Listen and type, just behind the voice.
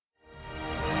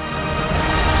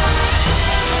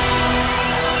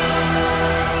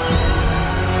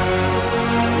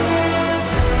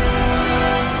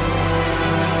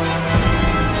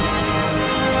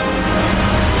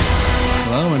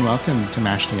to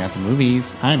Mashley at the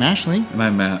Movies. I'm Ashley. And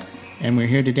I'm Matt. And we're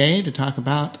here today to talk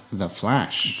about The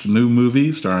Flash. It's a new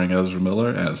movie starring Ezra Miller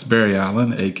as Barry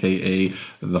Allen, a.k.a.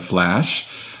 The Flash.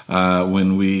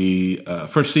 When we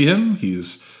first see him,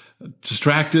 he's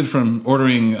distracted from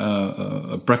ordering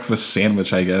a breakfast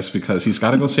sandwich, I guess, because he's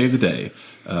got to go save the day,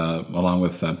 along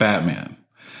with Batman.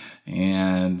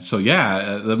 And so,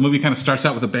 the movie kind of starts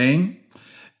out with a bang.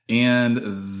 And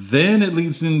then it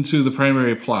leads into the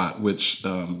primary plot, which,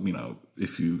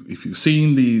 if you've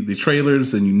seen the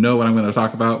trailers, then you know what I'm going to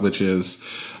talk about, which is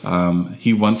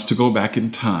he wants to go back in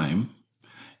time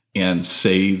and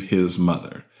save his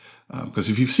mother. Because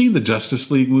if you've seen the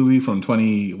Justice League movie from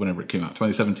whenever it came out,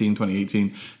 2017,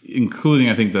 2018, including,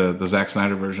 I think, the Zack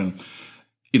Snyder version,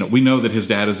 we know that his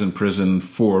dad is in prison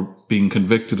for being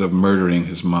convicted of murdering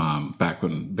his mom back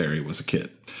when Barry was a kid.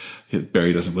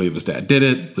 Barry doesn't believe his dad did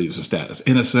it, believes his dad is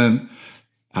innocent.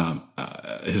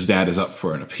 His dad is up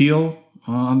for an appeal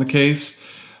on the case.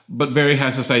 But Barry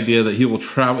has this idea that he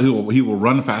will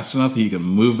run fast enough that he can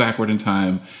move backward in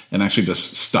time and actually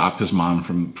just stop his mom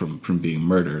from being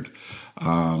murdered.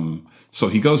 So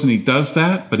he goes and he does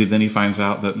that, but then he finds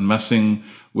out that messing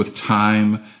with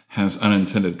time has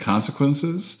unintended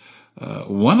consequences.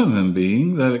 One of them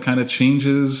being that it kind of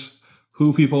changes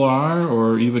who people are,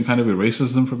 or even kind of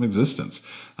erases them from existence.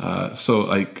 So,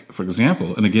 like, for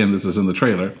example, and again, this is in the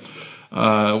trailer,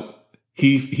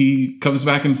 he comes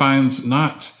back and finds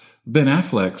not Ben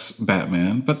Affleck's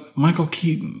Batman, but Michael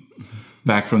Keaton,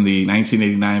 back from the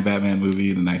 1989 Batman movie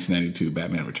and the 1992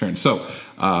 Batman Returns. So,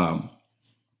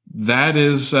 that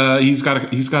is, he's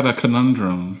got a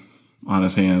conundrum on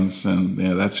his hands, and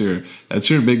that's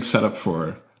your big setup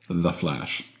for The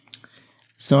Flash.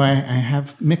 So I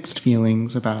have mixed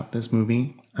feelings about this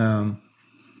movie. I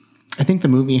think the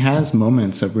movie has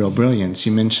moments of real brilliance.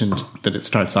 You mentioned that it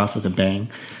starts off with a bang.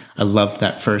 I loved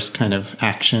that first kind of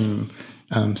action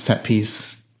set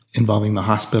piece involving the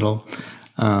hospital.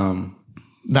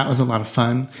 That was a lot of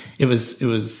fun. It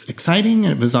was exciting,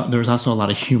 and there was also a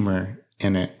lot of humor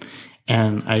in it.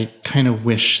 And I kind of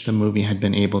wish the movie had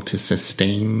been able to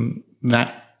sustain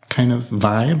that kind of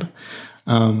vibe.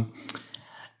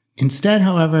 Instead,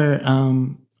 however,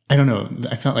 I don't know.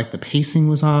 I felt like the pacing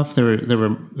was off. There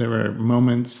were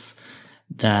moments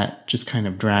that just kind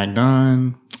of dragged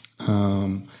on.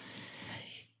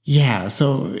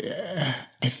 So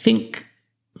I think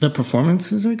the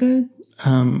performances are good.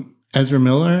 Ezra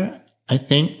Miller, I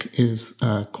think, is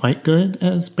quite good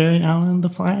as Barry Allen, the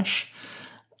Flash.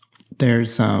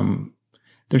 There's some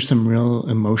real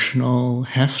emotional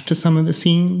heft to some of the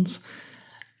scenes,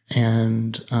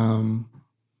 and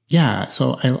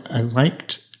so I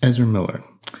liked Ezra Miller.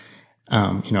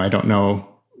 I don't know,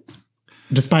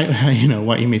 despite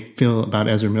what you may feel about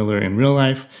Ezra Miller in real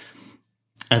life,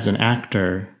 as an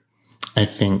actor, I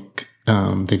think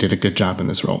they did a good job in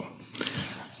this role.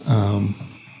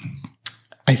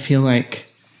 I feel like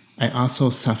I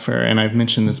also suffer, and I've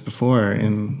mentioned this before,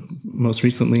 most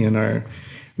recently in our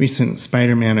recent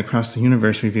Spider-Man Across the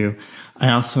Universe review,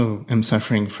 I also am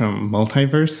suffering from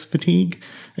multiverse fatigue.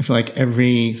 I feel like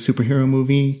every superhero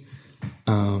movie,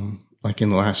 like in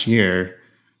the last year,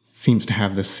 seems to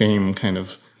have the same kind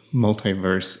of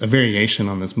multiverse, a variation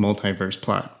on this multiverse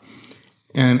plot.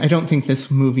 And I don't think this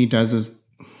movie does as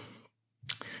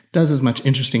much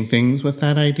interesting things with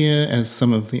that idea as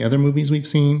some of the other movies we've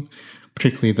seen,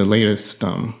 particularly the latest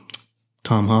Tom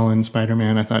Holland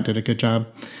Spider-Man, I thought did a good job.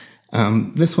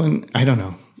 This one, I don't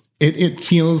know. It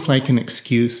feels like an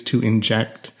excuse to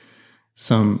inject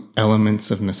some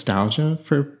elements of nostalgia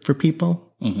for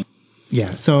people. Mm-hmm.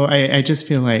 Yeah, so I just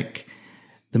feel like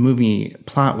the movie,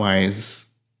 plot-wise,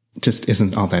 just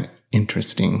isn't all that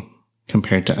interesting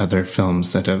compared to other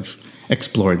films that have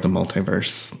explored the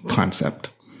multiverse concept.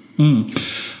 Mm.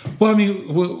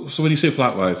 Well, so when you say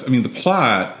plot-wise, the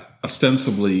plot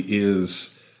ostensibly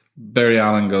is Barry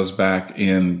Allen goes back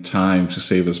in time to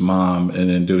save his mom,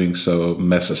 and in doing so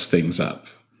messes things up,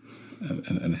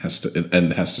 and has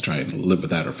to try and live with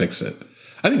that or fix it.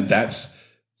 I think that's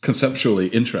conceptually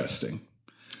interesting.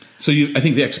 So I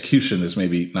think the execution is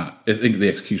maybe not. I think the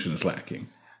execution is lacking.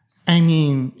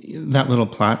 That little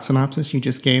plot synopsis you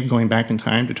just gave, going back in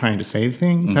time to trying to save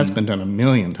things, mm-hmm. That's been done a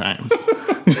million times.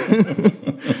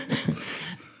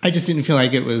 I just didn't feel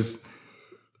like it was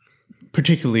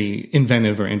particularly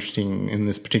inventive or interesting in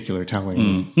this particular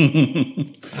telling.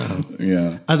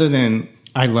 Yeah. Other than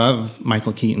I love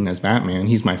Michael Keaton as Batman.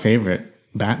 He's my favorite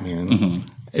Batman. Mm-hmm.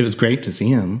 It was great to see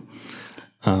him.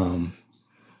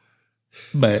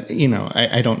 But,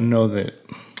 I don't know that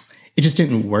it just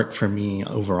didn't work for me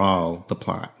overall, the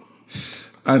plot.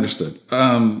 I understood.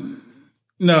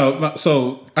 No,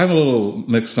 so I'm a little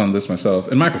mixed on this myself.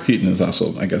 And Michael Keaton is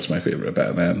also, I guess, my favorite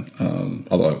Batman.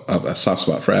 Although I have a soft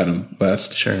spot for Adam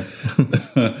West. Sure.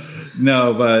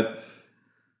 No, but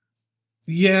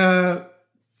yeah,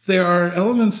 there are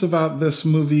elements about this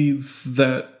movie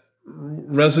that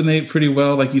resonate pretty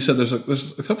well. Like you said,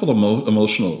 there's a couple of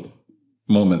emotional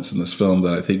moments in this film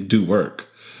that I think do work.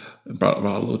 It brought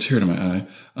a little tear to my eye.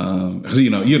 Because,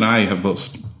 you and I have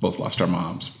both lost our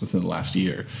moms within the last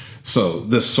year. So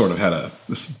this sort of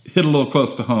this hit a little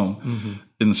close to home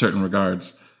in certain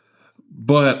regards.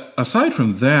 But aside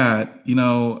from that,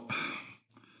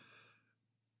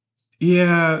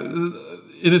 yeah,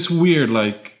 it is weird.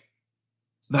 Like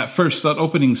that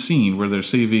opening scene where he's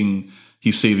saving,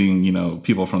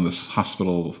 people from this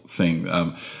hospital thing.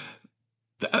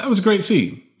 That was a great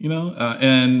scene,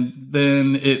 and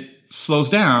then it slows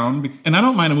down, and I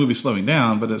don't mind a movie slowing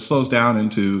down, but it slows down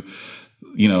into,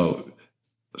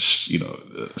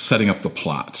 setting up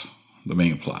the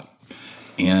main plot.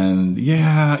 And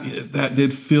yeah, that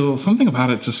did feel something about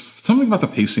the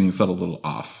pacing felt a little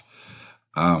off.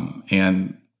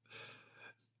 And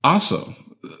also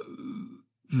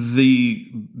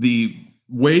the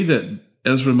way that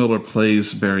Ezra Miller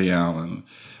plays Barry Allen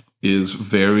is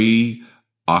very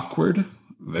awkward,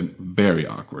 very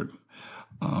awkward.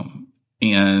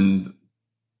 And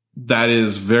that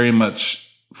is very much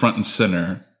front and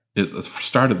center at the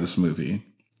start of this movie.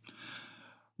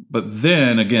 But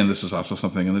then, again, this is also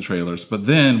something in the trailers, but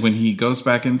then when he goes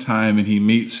back in time and he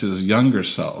meets his younger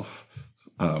self,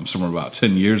 somewhere about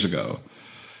 10 years ago,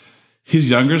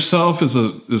 his younger self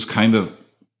is kind of,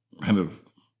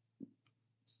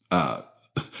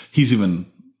 he's even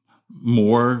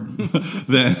more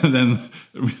than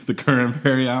the current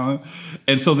Barry Allen.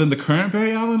 And so then the current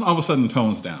Barry Allen all of a sudden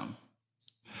tones down.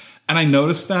 And I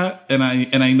noticed that, and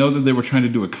I know that they were trying to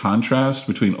do a contrast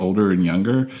between older and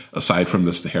younger, aside from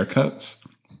the haircuts.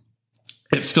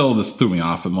 It still just threw me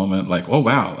off a moment, like, oh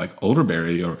wow, like older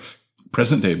Barry or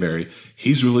present day Barry,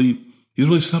 he's really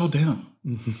settled down.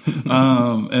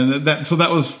 And that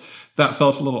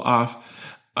felt a little off.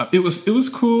 It was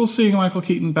cool seeing Michael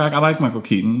Keaton back. I like Michael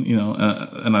Keaton,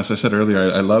 and as I said earlier,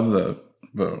 I love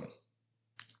the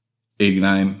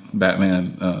 89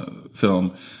 Batman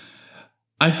film.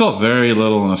 I felt very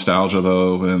little nostalgia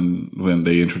though when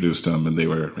they introduced him and they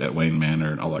were at Wayne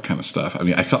Manor and all that kind of stuff. I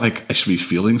mean, I felt like I should be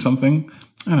feeling something,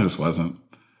 and I just wasn't.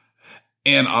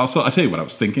 And also, I'll tell you what I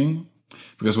was thinking,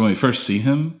 because when we first see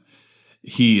him,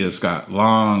 he has got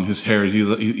his hair,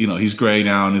 he's gray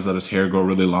now and he's let his hair grow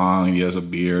really long and he has a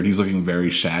beard. He's looking very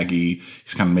shaggy.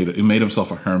 He's kind of made himself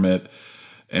a hermit.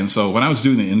 And so when I was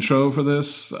doing the intro for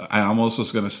this, I almost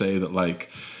was going to say that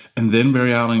and then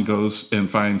Barry Allen goes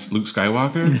and finds Luke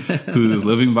Skywalker, who is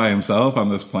living by himself on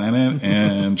this planet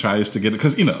and tries to get it.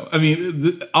 Cause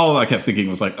all I kept thinking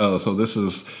was like, oh, so this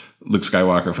is Luke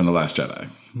Skywalker from The Last Jedi.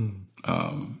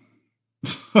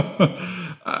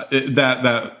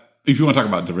 That, if you want to talk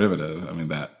about derivative, I mean,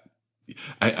 that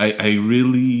I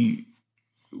really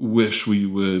wish we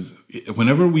would,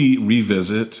 whenever we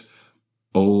revisit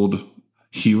old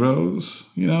heroes,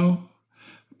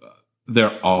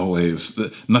 they're always,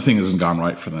 nothing has gone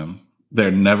right for them.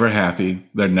 They're never happy.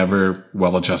 They're never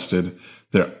well adjusted.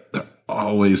 They're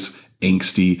always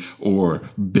angsty or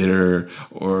bitter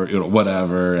or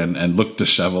whatever and look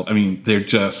disheveled. I mean, they're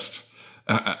just,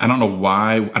 I don't know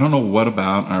why. I don't know what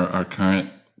about our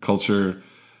current culture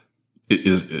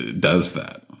it does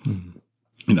that.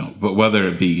 But whether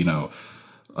it be Luke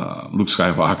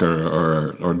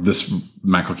Skywalker or this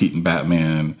Michael Keaton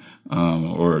Batman,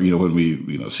 or when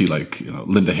we see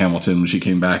Linda Hamilton when she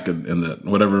came back in the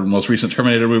whatever most recent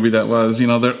Terminator movie that was,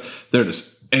 they're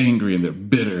just angry and they're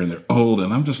bitter and they're old,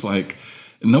 and I'm just like,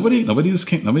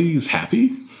 nobody's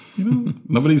happy,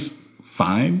 nobody's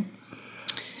fine.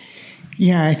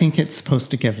 Yeah, I think it's supposed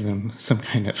to give them some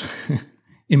kind of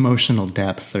emotional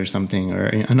depth or something, or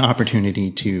an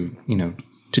opportunity to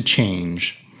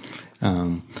change.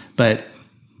 But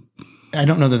I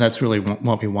don't know that that's really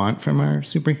what we want from our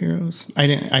superheroes. I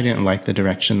didn't like the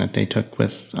direction that they took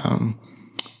with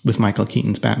Michael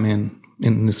Keaton's Batman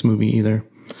in this movie either.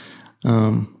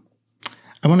 I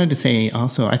wanted to say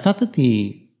also, I thought that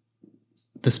the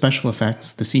special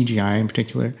effects, the CGI in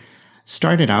particular,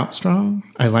 started out strong.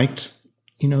 I liked,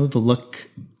 the look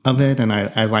of it, and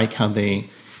I like how they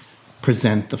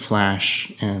present the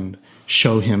Flash and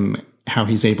show him how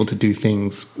he's able to do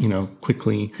things,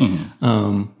 quickly.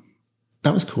 Mm-hmm.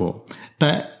 That was cool.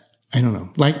 But I don't know,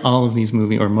 like all of these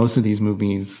movies, or most of these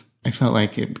movies, I felt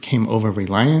like it became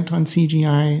over-reliant on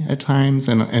CGI at times.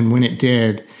 And when it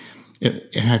did,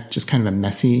 it had just kind of a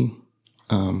messy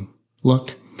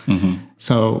look.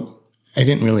 So I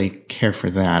didn't really care for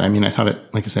that. I mean, I thought it,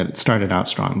 like I said, it started out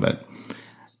strong, but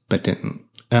didn't.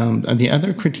 The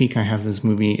other critique I have of this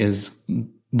movie is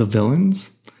the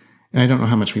villains. And I don't know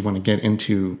how much we want to get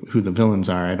into who the villains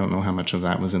are. I don't know how much of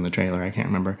that was in the trailer. I can't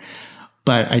remember.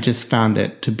 But I just found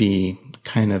it to be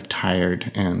kind of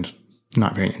tired and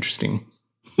not very interesting.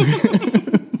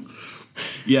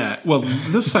 Yeah, well,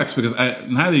 this sucks because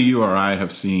neither you or I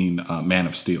have seen Man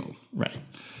of Steel. Right.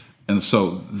 And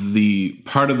so the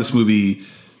part of this movie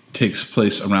takes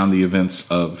place around the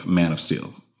events of Man of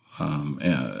Steel.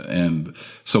 And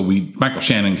so Michael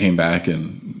Shannon came back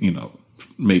and,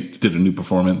 did a new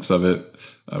performance of it,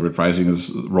 reprising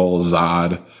his role as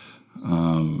Zod.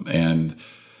 And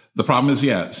the problem is,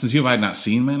 since you and I had not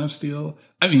seen Man of Steel,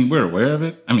 I mean, we're aware of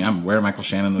it. I mean, I'm aware Michael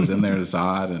Shannon was in there as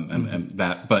Zod and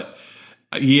that, but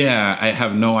I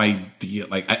have no idea.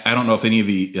 Like, I don't know if any of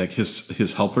the, like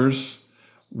his helpers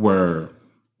were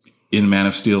in Man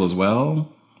of Steel as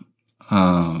well. But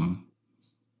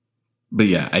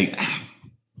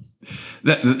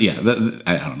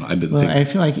I don't know. I didn't think. I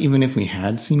feel like even if we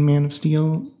had seen Man of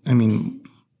Steel, I mean,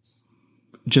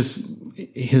 just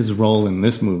his role in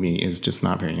this movie is just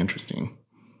not very interesting.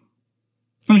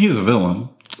 I mean, he's a villain.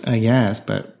 Yes,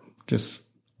 but just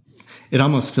it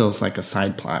almost feels like a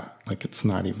side plot. Like it's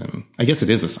not even. I guess it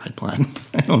is a side plot.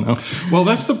 I don't know. Well,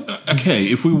 that's okay.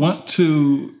 If I want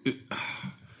to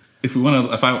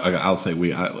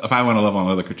level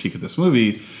another critique of this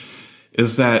movie,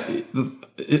 is that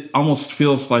it almost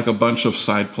feels like a bunch of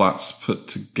side plots put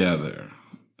together,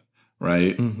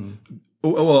 right? Mm-hmm.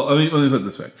 Well, let me put it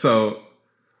this way. So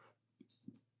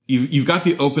you've got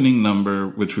the opening number,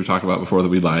 which we talked about before that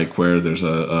we like, where there's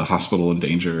a hospital in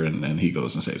danger and he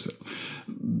goes and saves it.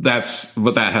 That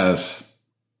has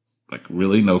like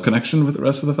really no connection with the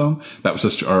rest of the film. That was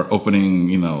just our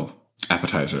opening,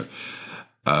 appetizer.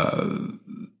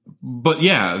 But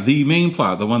the main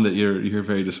plot, the one that you're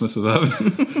very dismissive of,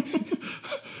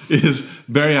 is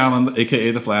Barry Allen,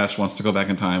 aka the Flash, wants to go back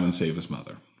in time and save his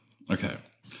mother. Okay.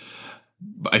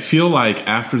 But I feel like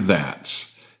after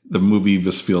that, the movie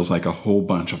just feels like a whole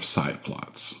bunch of side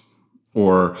plots.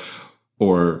 Or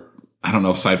I don't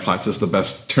know if side plots is the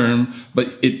best term, but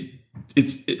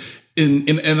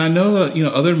and I know that,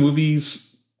 other movies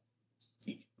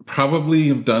probably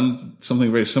have done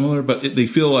something very similar, but they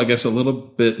feel, I guess, a little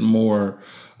bit more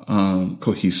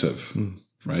cohesive,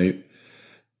 right?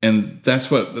 And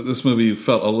that's what this movie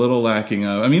felt a little lacking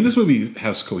of. I mean, this movie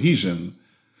has cohesion,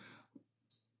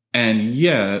 and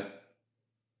yet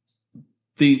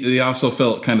they also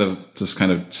felt kind of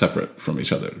separate from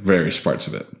each other, various parts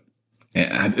of it.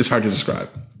 And it's hard to describe.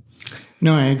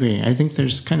 No, I agree. I think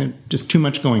there's kind of just too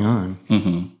much going on.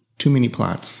 Mm-hmm. Too many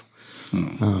plots.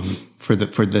 For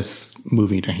this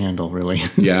movie to handle, really.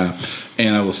 Yeah.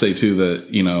 And I will say too that,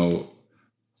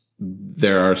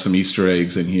 there are some Easter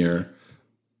eggs in here.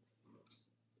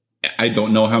 I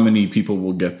don't know how many people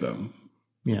will get them.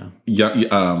 Yeah.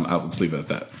 Let's leave it at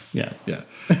that. Yeah. Yeah.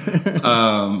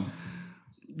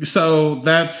 So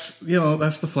that's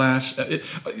the Flash.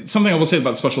 Something I will say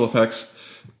about special effects.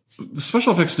 The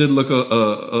special effects did look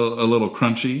a little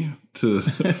crunchy,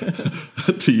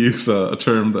 to use a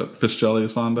term that Fish Jelly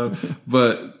is fond of.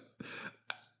 But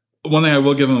one thing I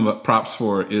will give him props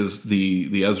for is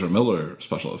the Ezra Miller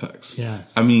special effects.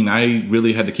 Yes. I mean, I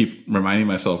really had to keep reminding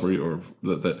myself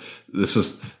that this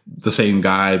is the same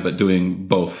guy, but doing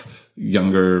both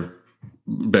younger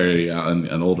Barry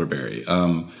and older Barry.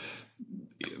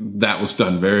 That was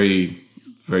done very,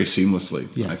 very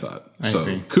seamlessly, I thought. I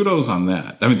agree. Kudos on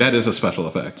that. I mean, that is a special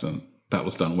effect, and that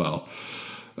was done well.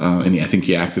 And I think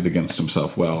he acted against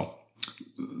himself well.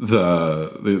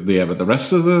 But the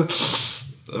rest of the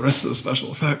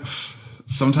special effects,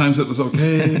 sometimes it was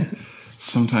okay,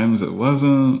 sometimes it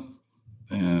wasn't,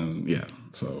 and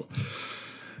So,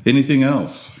 anything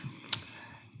else?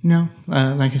 No,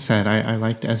 like I said, I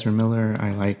liked Ezra Miller.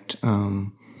 I liked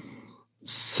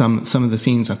some of the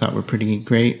scenes I thought were pretty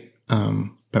great.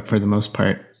 But for the most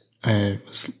part, I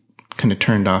was kind of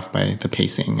turned off by the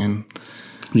pacing and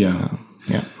yeah.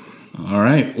 All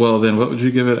right. Well, then what would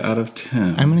you give it out of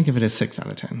 10? I'm going to give it a 6 out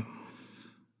of 10.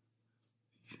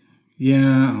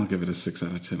 Yeah, I'll give it a 6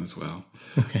 out of 10 as well.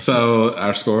 Okay. So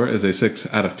our score is a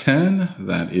 6 out of 10.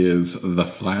 That is The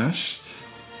Flash.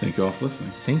 Thank you all for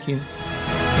listening. Thank you.